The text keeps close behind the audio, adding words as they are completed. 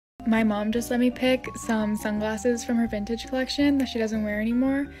My mom just let me pick some sunglasses from her vintage collection that she doesn't wear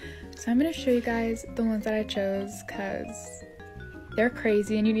anymore. So I'm gonna show you guys the ones that I chose because they're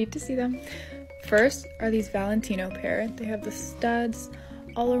crazy and you need to see them. First are these Valentino pair. They have the studs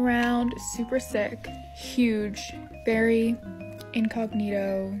all around, super sick, huge, very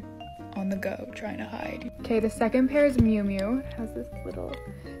incognito, on the go, trying to hide. Okay, the second pair is Miu Miu. It has this little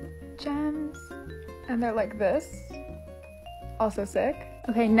gems, and they're like this. Also sick.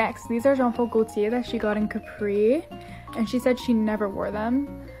 Okay, next, these are Jean Paul Gaultier that she got in Capri, and she said she never wore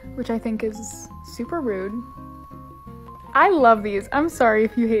them, which I think is super rude. I love these. I'm sorry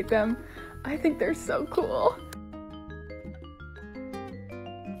if you hate them. I think they're so cool.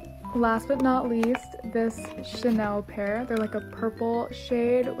 Last but not least, this Chanel pair. They're like a purple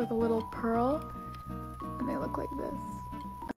shade with a little pearl, and they look like this.